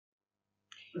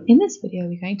In this video,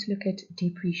 we're going to look at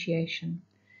depreciation,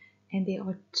 and there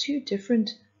are two different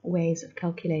ways of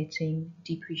calculating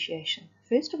depreciation.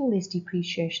 First of all, there's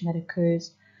depreciation that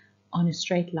occurs on a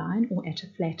straight line or at a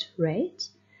flat rate,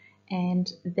 and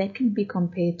that can be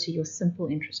compared to your simple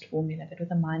interest formula, but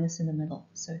with a minus in the middle.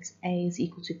 So it's A is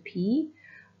equal to P,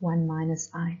 1 minus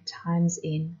I times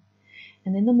N.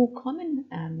 And then the more common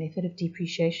method of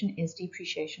depreciation is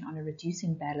depreciation on a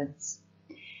reducing balance.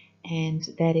 And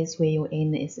that is where your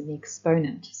n is in the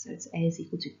exponent. So it's a is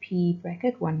equal to p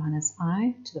bracket 1 minus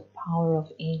I to the power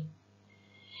of n.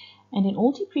 And in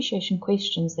all depreciation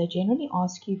questions, they generally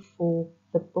ask you for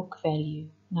the book value.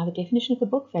 Now, the definition of the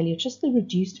book value is just the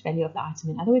reduced value of the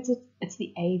item. In other words, it's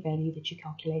the A value that you're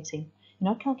calculating. You're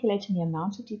not calculating the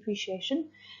amount of depreciation.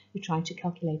 You're trying to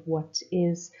calculate what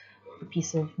is the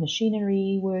piece of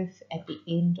machinery worth at the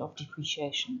end of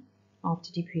depreciation,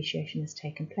 after depreciation has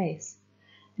taken place.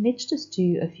 Let's just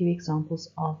do a few examples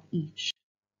of each.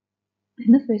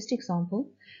 In the first example,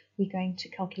 we're going to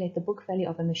calculate the book value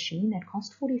of a machine that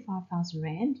cost 45,000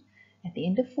 Rand. At the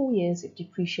end of 4 years, if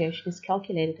depreciation is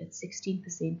calculated at 16%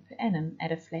 per annum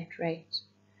at a flat rate.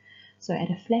 So at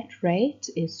a flat rate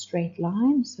is straight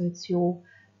line, so it's your,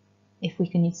 if we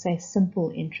can say,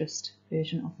 simple interest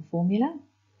version of the formula.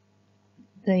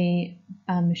 The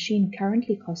machine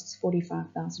currently costs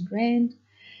 45,000 Rand.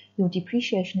 Your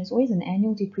depreciation is always an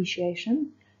annual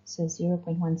depreciation, so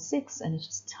 0.16, and it's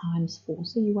just times 4.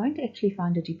 So you won't actually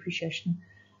find a depreciation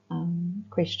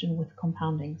question with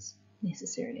compoundings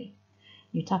necessarily.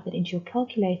 You type that into your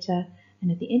calculator,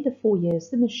 and at the end of 4 years,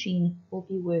 the machine will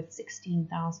be worth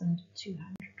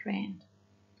 16,200 Rand.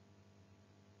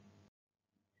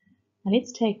 Now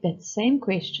let's take that same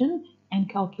question and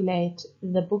calculate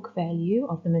the book value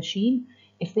of the machine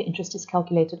if the interest is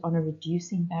calculated on a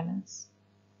reducing balance.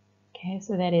 Okay,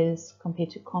 so that is compared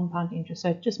to compound interest. So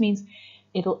it just means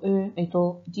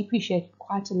it'll depreciate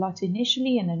quite a lot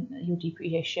initially, and then your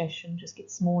depreciation just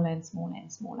gets smaller and smaller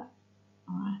and smaller.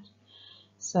 All right.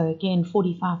 So again,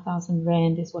 45,000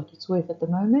 Rand is what it's worth at the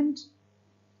moment.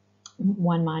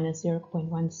 1 minus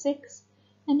 0.16,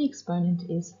 and the exponent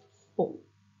is 4.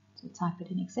 So type it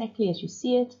in exactly as you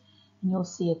see it, and you'll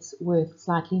see it's worth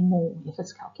slightly more if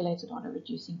it's calculated on a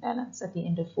reducing balance at the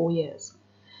end of 4 years.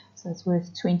 So it's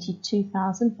worth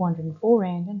 22,404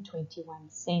 Rand and 21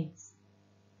 cents.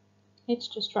 Let's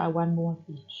just try one more of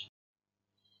each.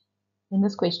 In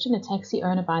this question, a taxi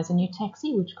owner buys a new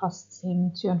taxi which costs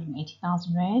him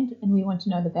 280,000 Rand, and we want to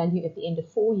know the value at the end of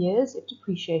 4 years if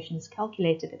depreciation is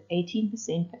calculated at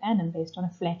 18% per annum based on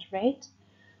a flat rate,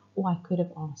 or I could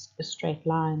have asked a straight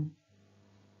line.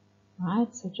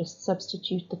 Right, so just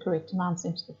substitute the correct amounts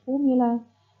into the formula,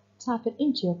 type it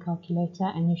into your calculator,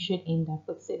 and you should end up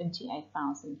with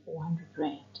 78,400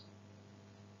 Rand.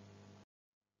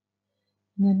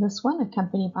 And then this one, a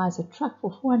company buys a truck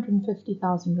for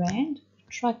 450,000 Rand.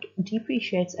 The truck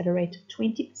depreciates at a rate of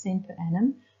 20% per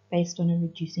annum based on a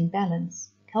reducing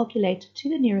balance. Calculate to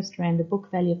the nearest Rand the book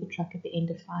value of the truck at the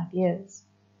end of 5 years.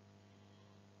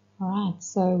 Alright,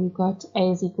 so we've got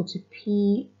A is equal to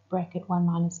P bracket 1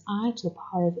 minus I to the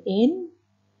power of N.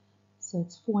 So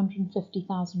it's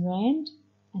 450,000 Rand,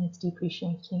 and it's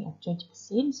depreciating at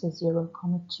 20%, so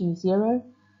 0.20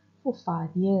 for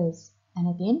 5 years. And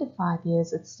at the end of 5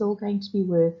 years, it's still going to be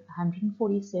worth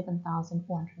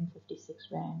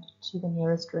 147,456 Rand to the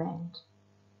nearest Rand.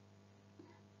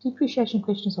 Depreciation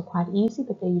questions are quite easy,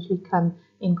 but they usually come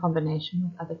in combination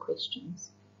with other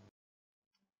questions.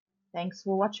 Thanks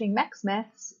for watching Max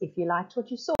Maths. If you liked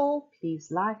what you saw,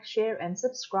 please like, share, and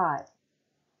subscribe.